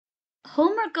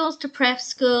Homer Goes to Prep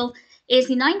School is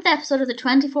the ninth episode of the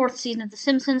 24th season of The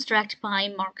Simpsons, directed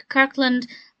by Mark Kirkland,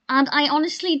 and I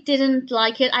honestly didn't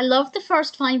like it. I loved the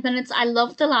first 5 minutes, I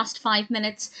loved the last 5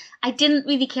 minutes. I didn't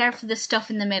really care for the stuff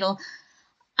in the middle.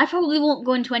 I probably won't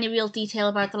go into any real detail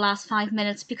about the last 5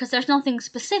 minutes because there's nothing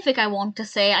specific I want to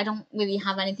say. I don't really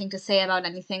have anything to say about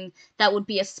anything that would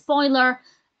be a spoiler,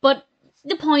 but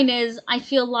the point is, I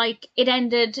feel like it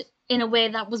ended in a way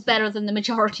that was better than the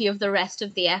majority of the rest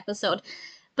of the episode.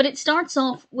 But it starts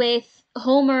off with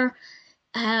Homer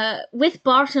with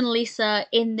Bart and Lisa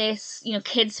in this,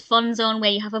 kids' fun zone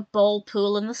where you have a ball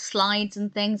pool and the slides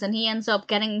and things, and he ends up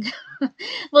getting.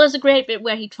 Well, there's a great bit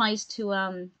where he tries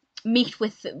to meet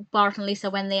with Bart and Lisa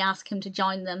when they ask him to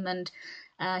join them, and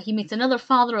he meets another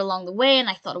father along the way, and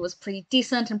I thought it was pretty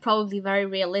decent and probably very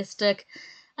realistic.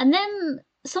 And then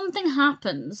something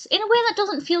happens in a way that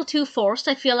doesn't feel too forced.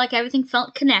 I feel like everything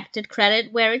felt connected,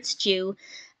 credit where it's due,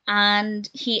 and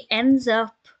he ends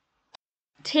up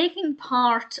taking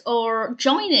part or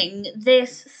joining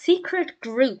this secret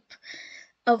group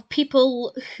of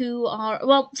people who are,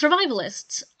 well,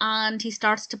 survivalists, and he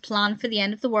starts to plan for the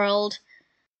end of the world.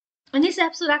 And this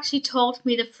episode actually taught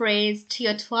me the phrase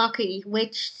S24E09,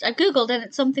 which I googled, and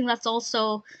it's something that's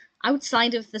also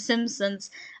outside of The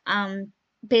Simpsons.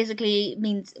 Basically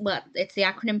means, well, it's the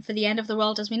acronym for the end of the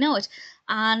world as we know it,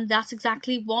 and that's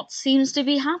exactly what seems to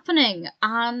be happening.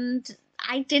 And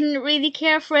I didn't really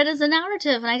care for it as a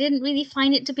narrative, and I didn't really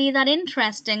find it to be that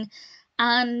interesting.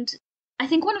 And I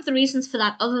think one of the reasons for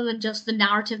that, other than just the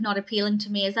narrative not appealing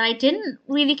to me, is that I didn't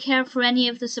really care for any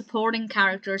of the supporting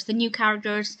characters, the new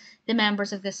characters, the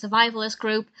members of the survivalist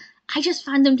group. I just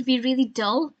found them to be really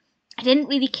dull. I didn't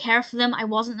really care for them. I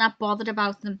wasn't that bothered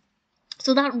about them.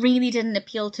 So that really didn't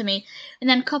appeal to me. And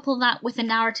then couple that with a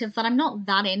narrative that I'm not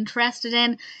that interested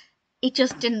in, it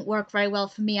just didn't work very well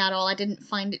for me at all. I didn't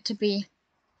find it to be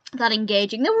that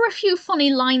engaging. There were a few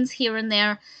funny lines here and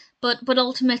there, but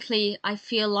ultimately I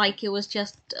feel like it was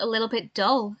just a little bit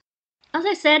dull. As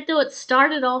I said though, it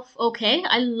started off okay.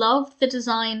 I loved the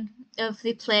design of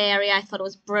the play area. I thought it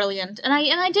was brilliant. And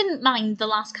I didn't mind the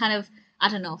last kind of, I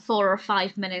don't know, 4 or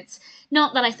 5 minutes.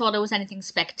 Not that I thought it was anything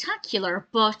spectacular,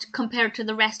 but compared to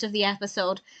the rest of the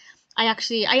episode,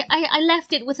 I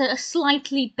left it with a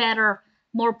slightly better,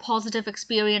 more positive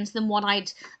experience than what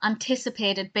I'd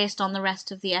anticipated based on the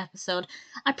rest of the episode.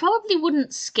 I probably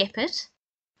wouldn't skip it.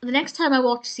 The next time I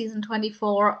watch season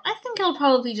 24, I think I'll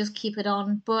probably just keep it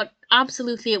on, but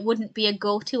absolutely it wouldn't be a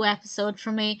go-to episode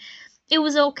for me. It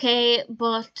was okay,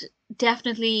 but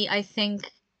definitely I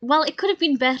think, well, it could have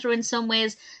been better in some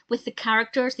ways with the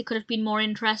characters. They could have been more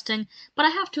interesting, but I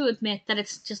have to admit that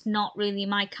it's just not really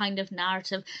my kind of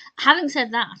narrative. Having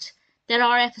said that, there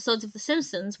are episodes of The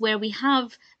Simpsons where we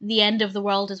have the end of the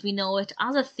world as we know it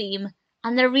as a theme,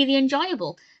 and they're really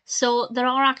enjoyable. So there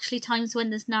are actually times when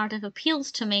this narrative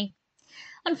appeals to me.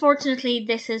 Unfortunately,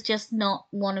 this is just not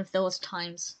one of those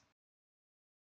times.